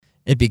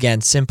It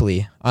began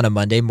simply on a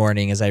Monday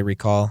morning, as I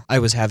recall. I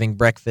was having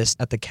breakfast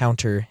at the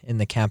counter in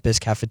the campus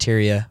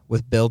cafeteria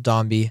with Bill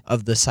Dombey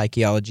of the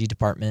psychology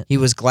department. He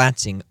was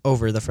glancing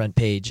over the front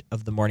page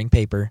of the morning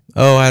paper.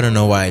 Oh, I don't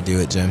know why I do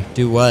it, Jim.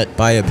 Do what?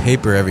 Buy a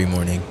paper every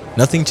morning.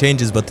 Nothing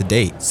changes but the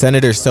date.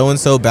 Senator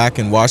so-and-so back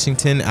in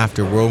Washington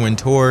after whirlwind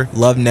tour.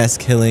 Love nest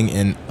killing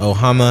in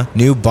Ohama.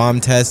 New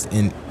bomb test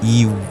in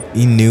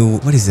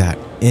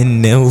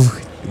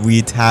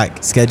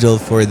Inuitak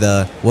scheduled for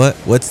the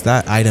what's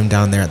that item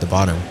down there at the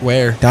bottom?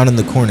 Where? Down in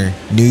the corner.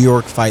 New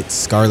York fights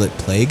scarlet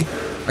plague.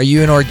 Are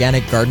you an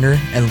organic gardener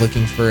and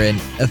looking for an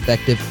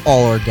effective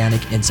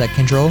all-organic insect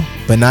control?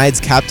 Besides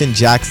Captain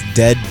Jack's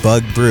Dead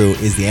Bug Brew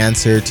is the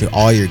answer to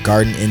all your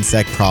garden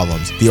insect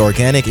problems. The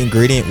organic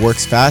ingredient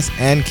works fast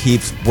and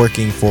keeps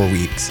working for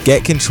weeks.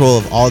 Get control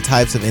of all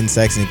types of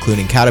insects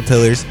including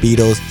caterpillars,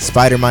 beetles,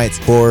 spider mites,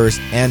 borers,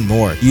 and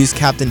more. Use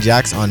Captain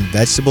Jack's on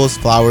vegetables,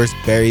 flowers,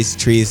 berries,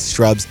 trees,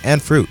 shrubs,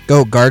 and fruit.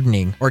 Go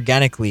gardening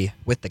organically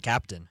with the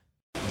captain.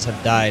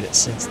 Have died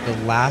since the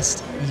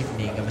last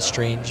evening of a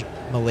strange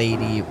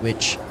malady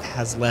which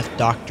has left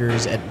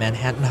doctors at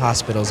Manhattan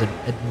hospitals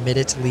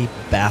admittedly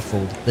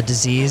baffled. The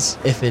disease,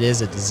 if it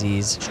is a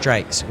disease,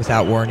 strikes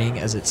without warning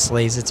as it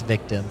slays its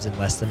victims in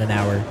less than an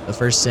hour. The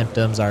first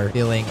symptoms are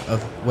feeling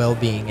of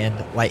well-being and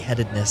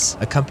lightheadedness,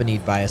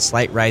 accompanied by a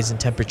slight rise in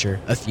temperature.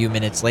 A few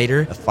minutes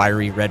later, a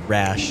fiery red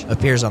rash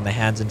appears on the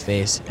hands and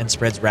face and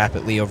spreads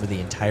rapidly over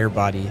the entire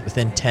body.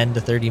 Within 10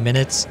 to 30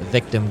 minutes, the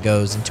victim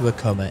goes into a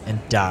coma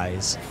and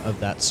dies of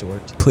that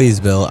sort. Please,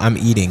 Bill, I'm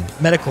eating.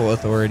 Medical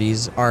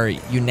authorities are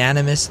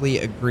unanimously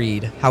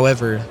agreed,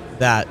 however,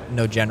 that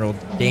no general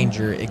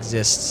danger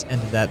exists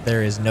and that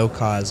there is no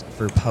cause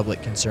for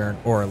public concern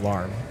or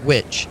alarm,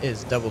 which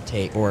is double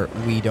take, or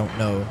we don't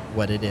know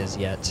what it is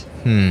yet.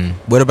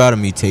 What about a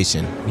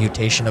mutation?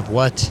 Mutation of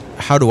what?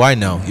 How do I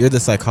know? You're the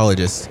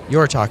psychologist.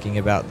 You're talking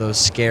about those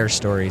scare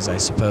stories, I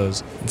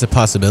suppose. It's a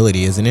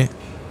possibility, isn't it?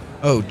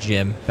 Oh,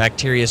 Jim,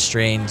 bacteria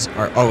strains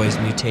are always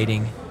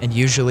mutating, and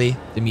usually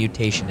the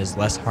mutation is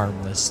less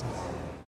harmless